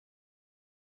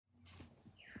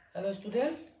Hello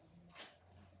student,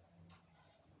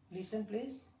 listen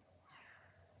please.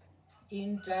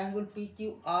 In triangle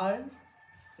PQR,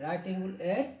 right angle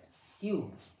at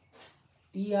Q,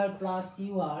 PR plus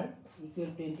QR equal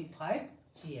 25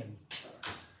 cm.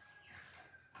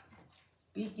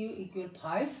 PQ equal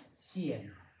 5 cm.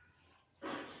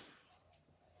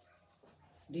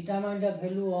 Determine the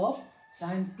value of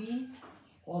sin P,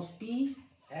 cos P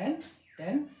and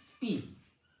tan P.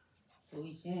 So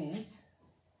we change,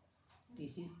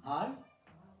 this is R,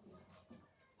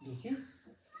 this is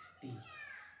P.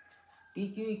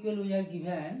 PQ equal, we are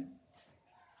given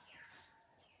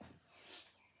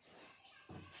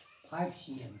 5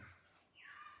 cm.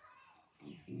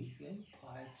 PQ equal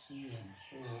 5 cm.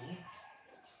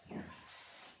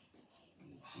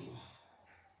 So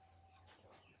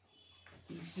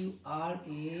PQR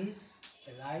is a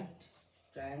right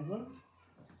triangle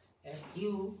at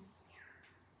Q.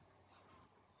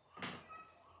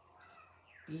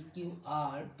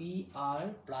 PQR, PR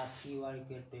plus QR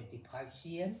equal 25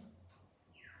 cm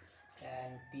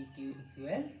and PQ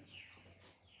equal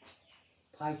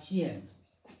 5 cm.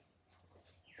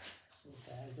 So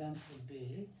diagram should be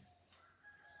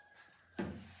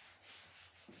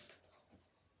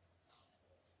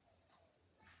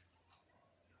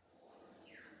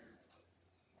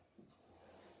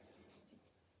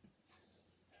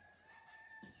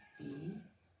PQR.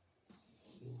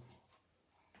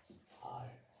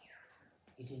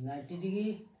 It is 90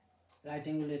 degree right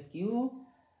angle at Q.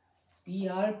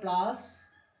 PR plus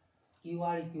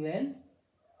QR equal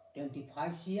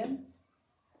 25 cm.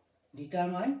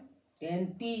 Determine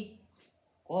tan P,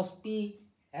 cos P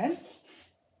and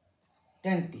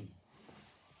tan P.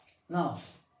 Now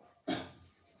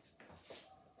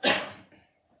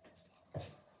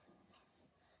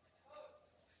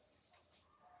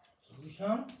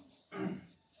solution.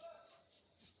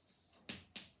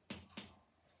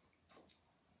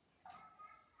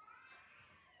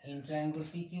 In triangle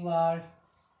PQR,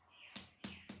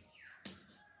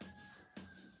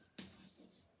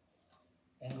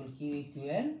 angle Q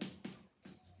equal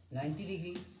 90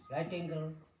 degree right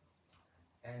angle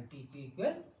and PQ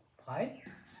equal 5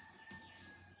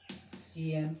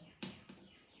 cm.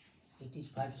 It is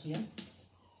 5 cm.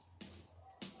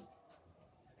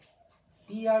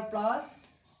 PR plus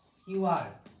QR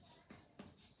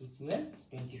equal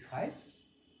 25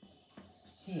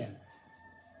 cm.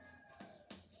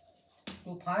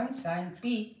 To find sin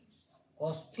P,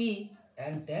 cos P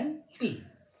and tan P.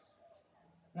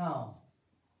 Now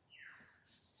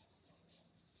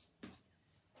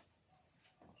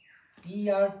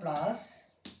PR plus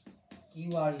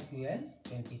QR equal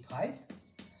 25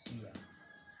 cm.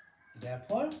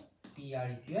 Therefore, PR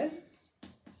equal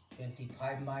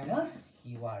 25 minus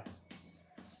QR.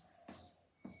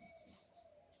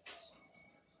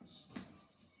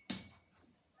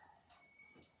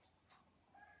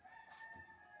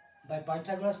 By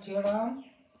Pythagoras theorem,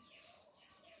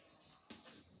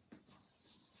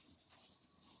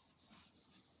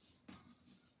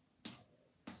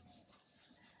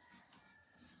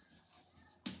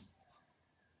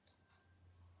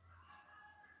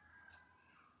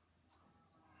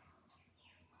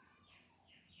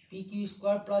 PQ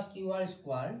square plus QR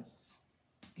square,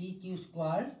 PQ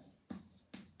square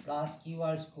plus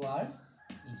QR square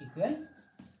is equal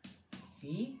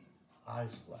PR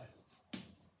square.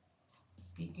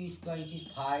 PQ square, it is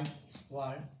 5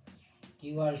 square,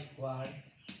 QR square.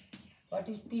 What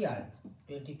is PR?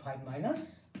 25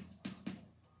 minus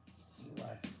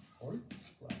QR whole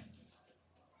square.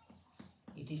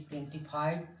 It is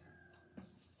 25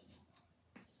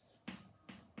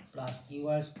 plus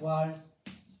QR square.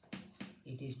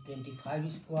 It is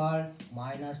 25 square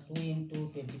minus 2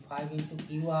 into 25 into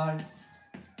QR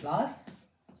plus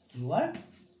QR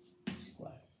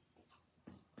square.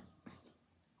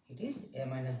 It is A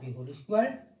minus B whole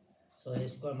square. So A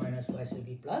square minus Y shall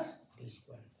be plus B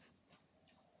square.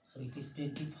 So it is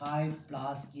 25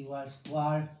 plus QR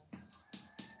square,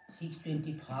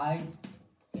 625,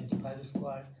 25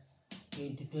 square,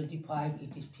 into 25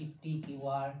 it is 50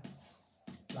 QR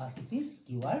plus it is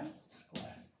QR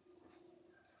square.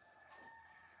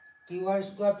 QR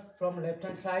square from left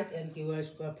hand side and QR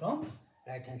square from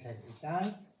right hand side is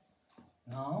done.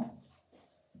 Now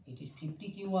it is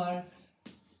 50 QR,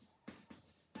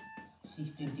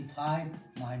 625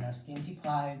 minus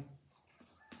 25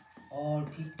 or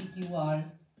 50 QR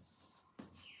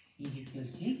is equal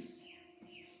 6.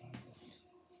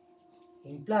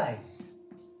 Implies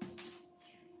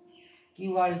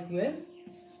QR equal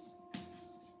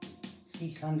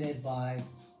 600 by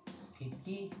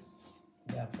 50.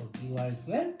 Therefore, QR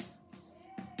equal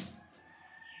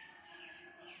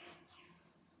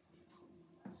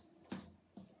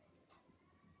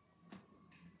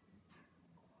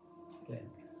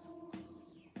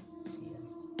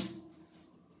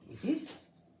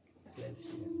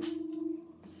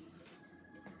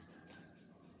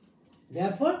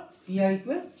Therefore, PR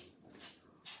equal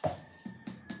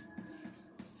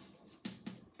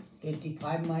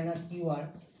 25 minus QR.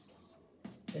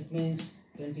 That means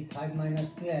 25 minus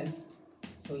 12.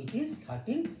 So it is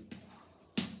 13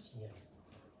 cm.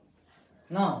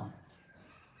 Now,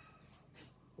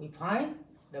 we find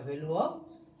the value of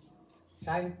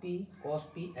sin P, cos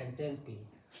P and tan P.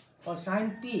 For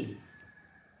sin P,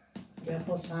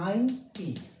 therefore sin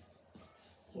P,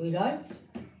 we write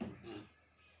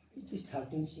it is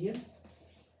 13 cm.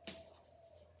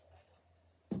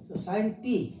 So sin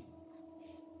P,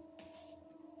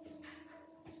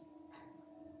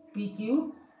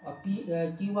 PQ or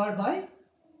QR by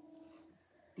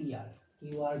PR.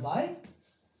 QR by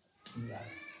PR.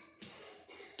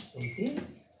 So it is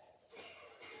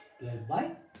 12 by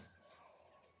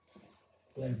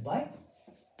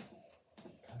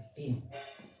 13.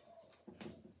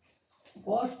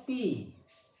 Cos P,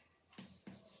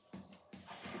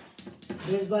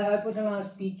 base by hypotenuse,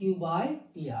 PQ by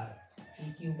PR.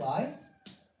 PQ by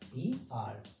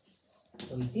PR.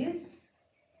 So it is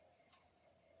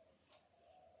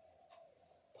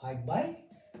 5 by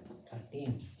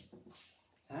 13.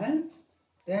 And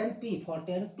tan P, for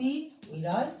tan P, we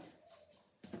write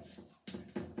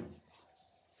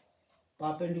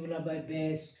perpendicular by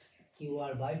base,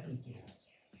 QR by PQ.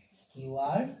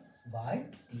 QR by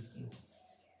PQ.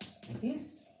 It is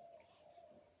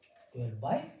 12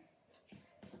 by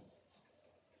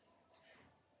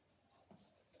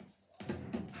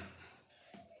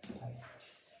 5.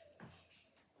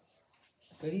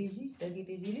 Very easy, take it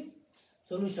easily.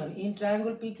 Solution. In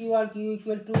triangle PQR, Q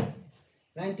equal to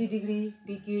 90 degree,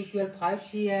 PQ equal 5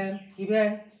 cm,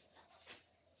 given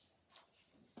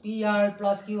PR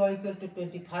plus QR equal to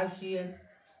 25 cm.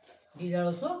 These are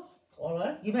also all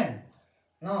are given.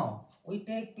 Now, we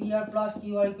take PR plus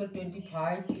QR equal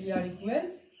 25, PR equal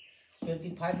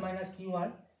 25 minus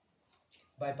QR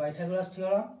by Pythagoras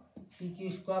theorem.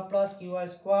 PQ square plus QR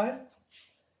square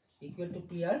equal to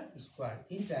PR square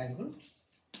in triangle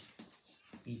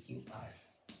PQR.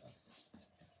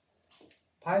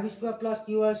 5 square plus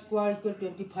QR square equal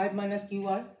 25 minus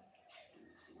QR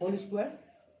whole square.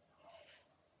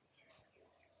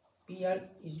 PR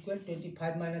is equal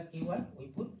 25 minus QR. We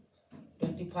put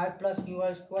 25 plus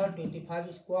QR square,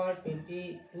 25 square,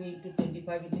 22 into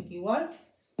 25 into QR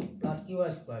plus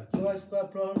QR square. QR square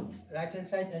from right hand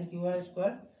side and QR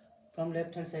square from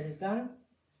left hand side is done.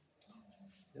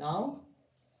 Now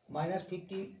minus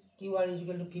 50 QR is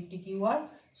equal to 50 QR.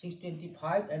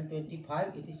 625 and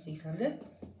 25, it is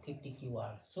 650 QR.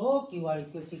 So QR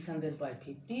equals 600 by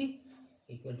 50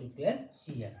 equal to 12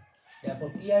 cm. Therefore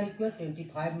PR equal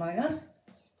 25 minus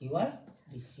QR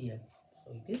is cm.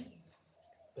 So it is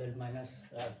 12 minus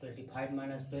 25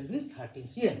 minus 12 is 13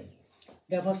 cm.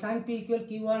 Therefore sin P equal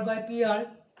QR by PR.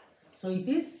 So it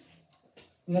is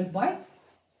 12 by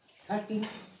 13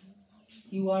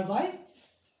 QR by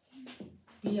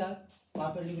PR,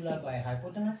 perpendicular by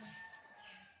hypotenuse.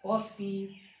 Cos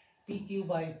P, PQ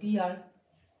by PR,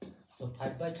 so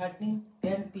 5 by 13,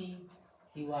 tan P,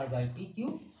 QR by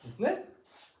PQ equal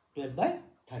 12 by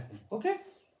 13. Okay?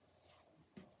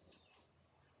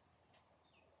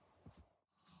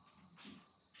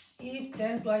 If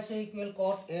tan twice A equal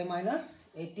cot A minus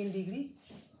 18 degree,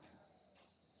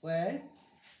 where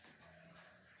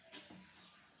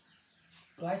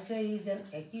twice A is an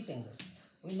acute angle.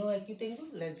 We know acute angle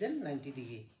less than 90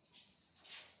 degree.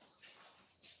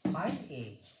 Find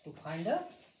A, to find the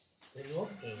value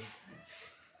of A.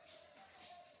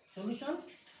 Solution.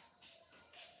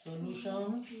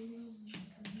 Solution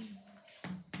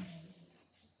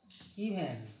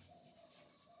given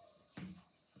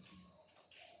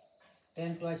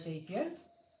tan twice A equal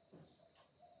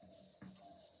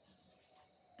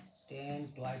tan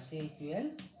twice A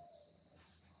equal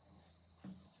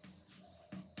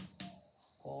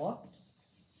cot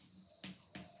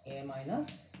A minus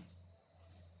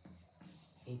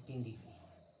 18 degree.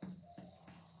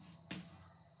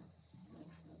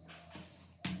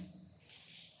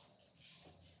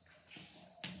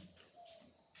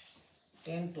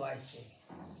 Tan twice A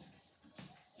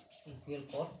equal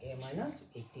cot A minus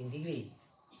 18 degree.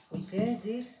 We change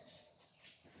this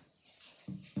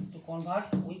to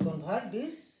convert, we convert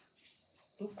this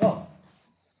to cot.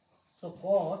 So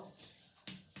cot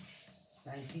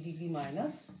 90 degree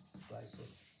minus twice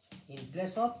A. In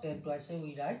place of tan twice A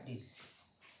we write this.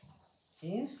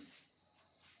 Since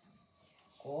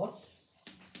cot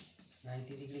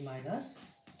 90 degree minus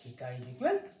theta is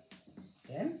equal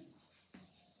tan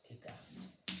theta.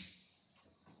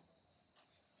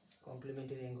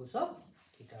 Complementary angles of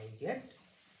theta we get.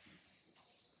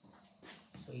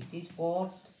 So it is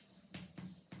cot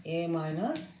A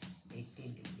minus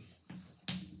 18 degree.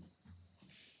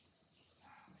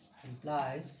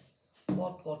 Implies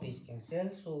cot is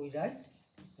cancelled, so we write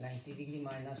 90 degree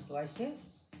minus twice A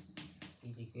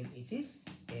is equal, it is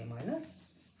A minus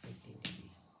 18 degree.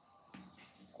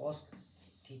 Cos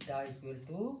theta equal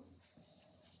to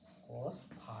cos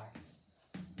phi.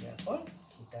 Therefore,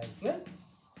 theta equal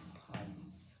phi.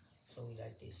 So we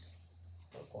write this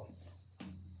for cot.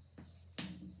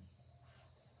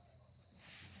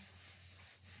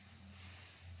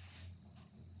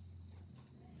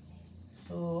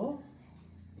 So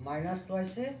minus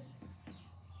twice A,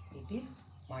 it is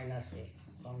minus A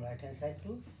from right hand side to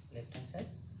left hand side.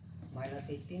 Minus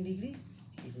 18 degree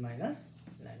is minus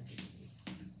 90 degree.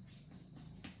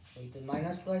 So it is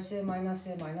minus twice A minus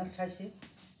thrice A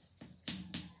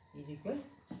is equal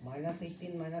minus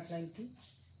 18 minus 90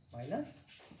 minus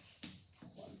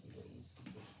 108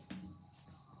 degree.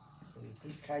 So it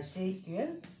is thrice A equal,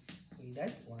 we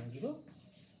write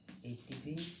 108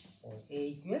 degree, or A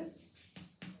equal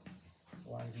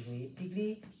 108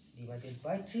 degree divided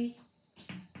by 3.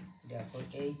 Therefore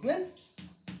A equal,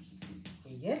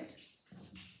 we get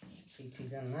 3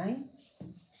 3s are 9,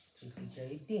 3 6 are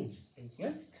 18,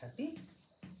 equal 36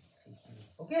 degree.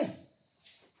 Okay.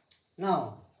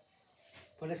 Now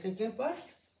for the second part,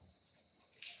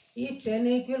 if tan A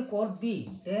equal cot B,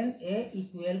 tan A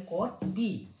equal cot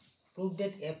B, prove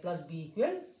that A plus B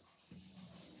equal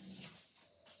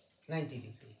 90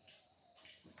 degree.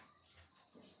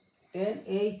 Tan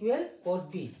A equal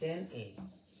cot B, tan A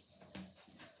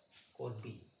cot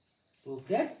B, prove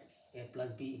that A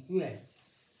plus B equal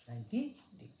 90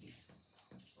 degree.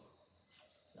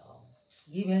 Now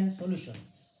given solution.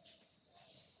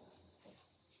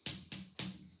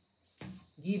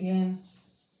 Given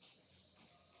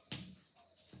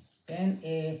tan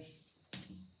A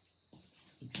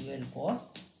equal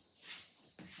cot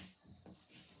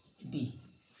B,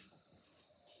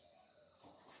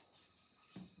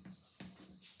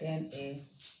 tan A,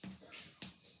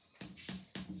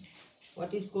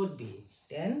 what is cot B?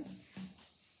 Tan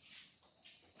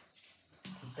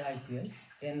theta equal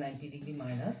tan 90 degree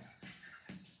minus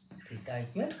theta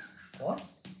equal cot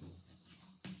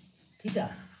theta.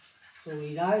 So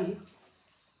we write,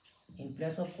 in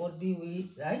place of cot B we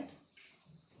write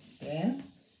tan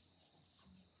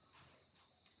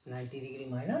 90 degree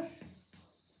minus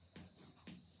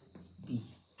B.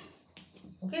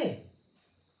 Okay.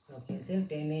 Now cancel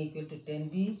tan A equal to tan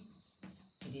B.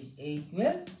 It is A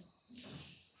equal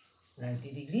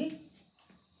 90 degree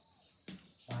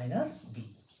minus B.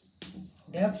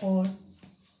 Therefore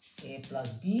A plus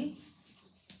B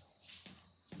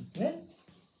equal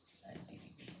 90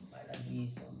 degree. Minus B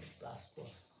is on the plus 4.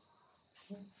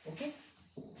 Okay.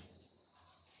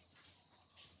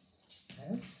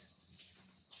 Hence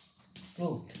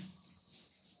proved.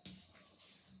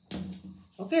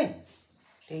 Okay.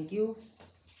 Thank you.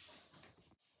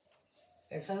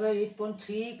 Exercise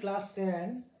 8.3 class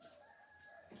 10.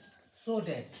 So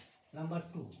that number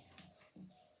 2.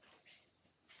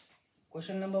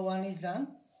 Question number 1 is done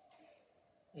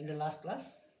in the last class.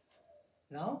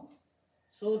 Now,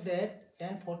 so that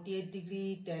tan 48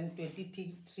 degree, tan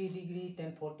 23 degree,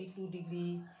 tan 42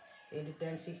 degree, and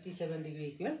tan 67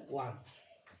 degree equal 1.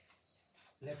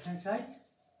 Left hand side,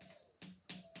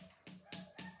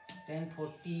 tan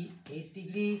 48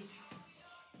 degree,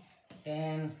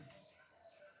 tan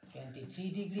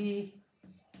 23 degree,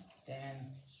 tan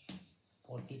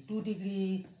 42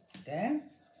 degree, tan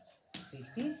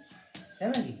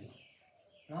 67 degree.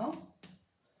 Now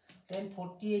tan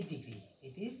 48 degree,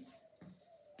 it is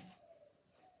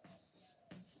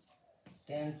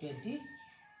tan 23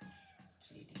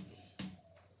 degree.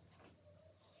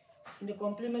 In the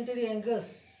complementary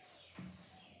angles,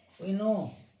 we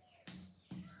know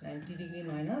 90 degree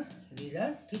minus, these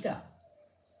are theta.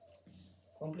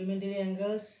 Complementary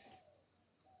angles,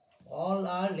 all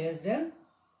are less than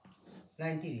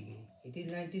 90 degree. It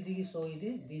is 90 degree, so it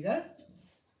is, these are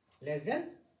less than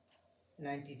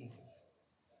 90 degree.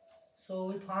 So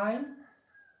we find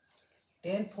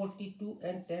tan 42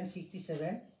 and tan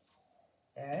 67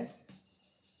 as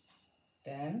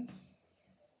tan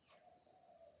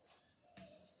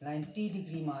 90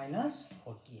 degree minus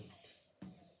 48.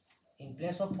 In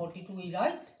place of 42 we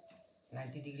write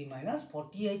 90 degree minus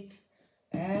 48,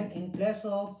 and in place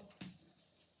of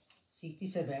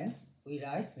 67 we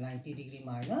write 90 degree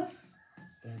minus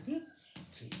 23.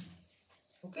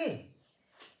 Okay.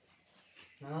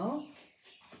 Now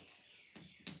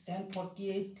tan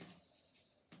 48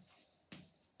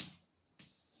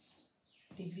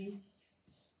 degree,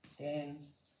 tan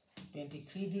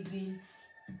 23 degree,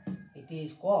 it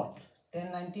is cot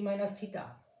tan 90 minus theta.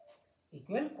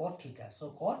 equal cot theta. So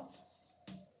cot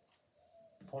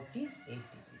 48 degree.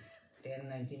 Tan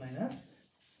 90 minus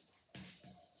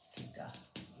theta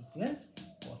equal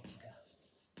cot theta.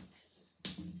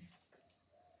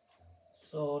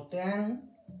 So tan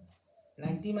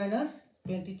 90 minus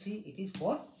 23, it is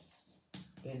cot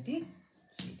 23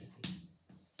 degree.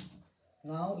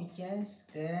 Now we change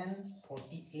tan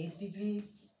 48 degree,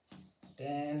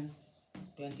 tan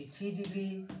 23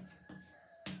 degree,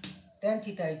 tan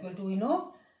theta equal to, we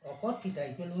know, or cot theta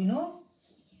equal to, we know,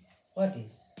 what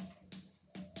is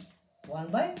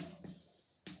 1 by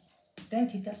tan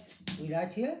theta. We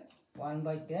write here 1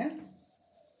 by tan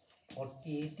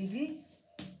 48 degree,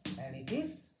 and it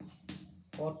is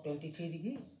cot 23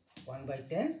 degree, 1 by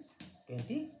tan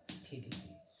 23 degree.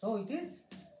 So it is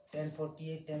tan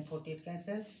 48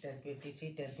 cancel, tan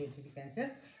 23 cancel.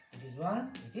 It is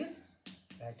 1, it is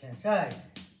right hand side.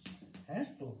 Hence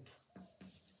proved.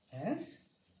 Hence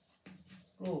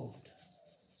proved.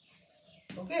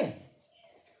 Okay.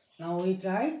 Now we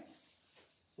try.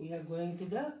 We are going to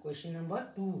the question number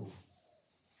 2.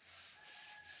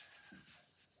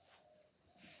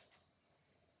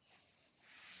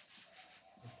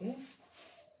 Okay.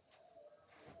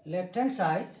 Left hand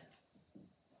side,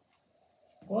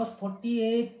 cos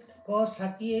 48, cos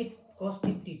 38, cos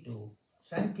 52,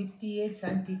 sin 58,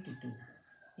 sin 52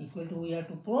 equal to, we have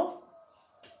to prove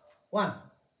 1.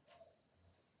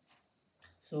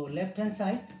 So left hand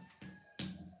side,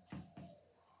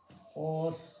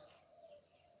 cos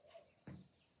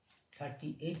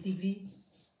 38 degree,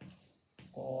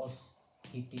 cos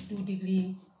 52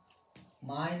 degree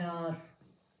minus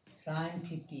sin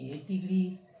 58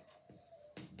 degree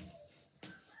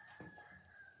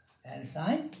and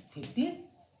sin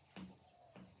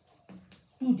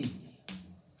 52 degree.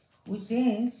 We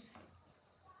change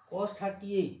cos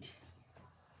 38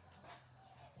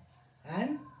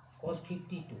 and cos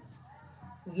 52.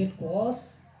 We get cos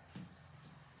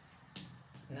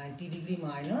 90 degree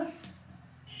minus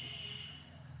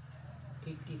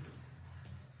 52.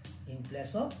 In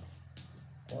place of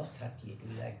cos 38,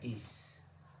 we write this.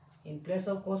 In place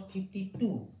of cos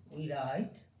 52, we write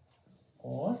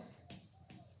cos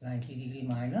 90 degree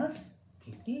minus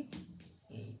 58.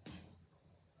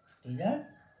 These are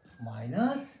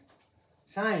minus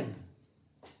sin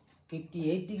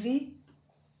 58 degree,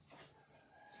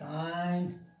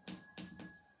 sin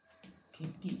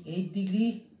 58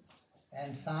 degree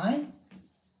and sin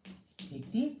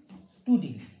 52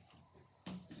 degree.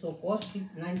 So cos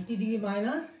 90 degree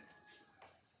minus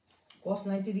cos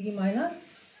 90 degree minus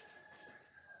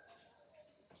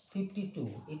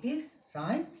 52. It is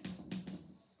sin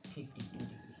 52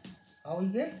 degree. How we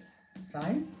get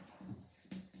sin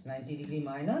 90 degree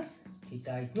minus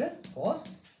theta equal cos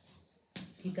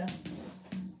theta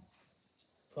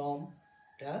from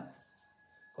the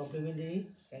complementary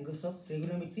angles of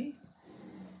trigonometry.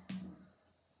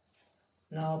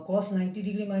 Now cos 90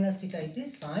 degree minus theta, it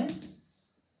is sin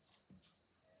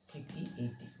 58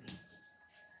 degree.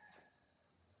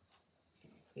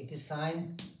 It is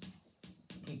sin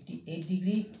 58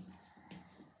 degree.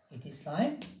 It is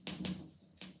sin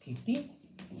 52 degree.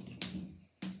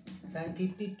 Sin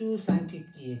 52, sin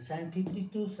 58, sin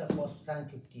 52, suppose sin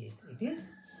 58. It is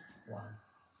 1.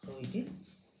 So it is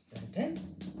right hand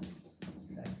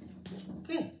side.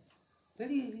 Okay,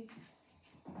 very easy.